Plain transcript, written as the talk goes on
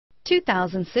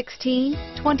2016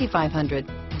 2500.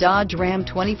 Dodge Ram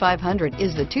 2500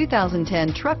 is the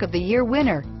 2010 Truck of the Year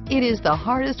winner. It is the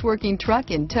hardest working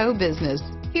truck in tow business.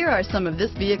 Here are some of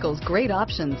this vehicle's great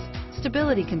options: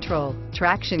 stability control,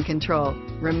 traction control,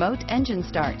 remote engine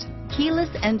start, keyless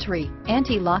entry,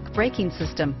 anti-lock braking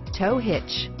system, tow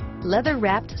hitch,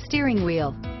 leather-wrapped steering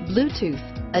wheel, Bluetooth,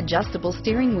 adjustable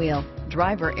steering wheel,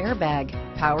 driver airbag,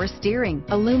 power steering,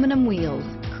 aluminum wheels,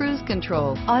 cruise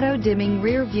control, auto-dimming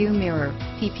rear view mirror,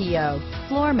 PPO,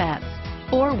 floor mats,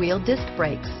 four-wheel disc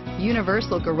brakes,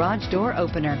 universal garage door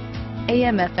opener,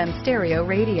 AM/FM stereo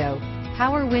radio,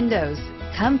 power windows.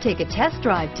 Come take a test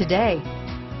drive today.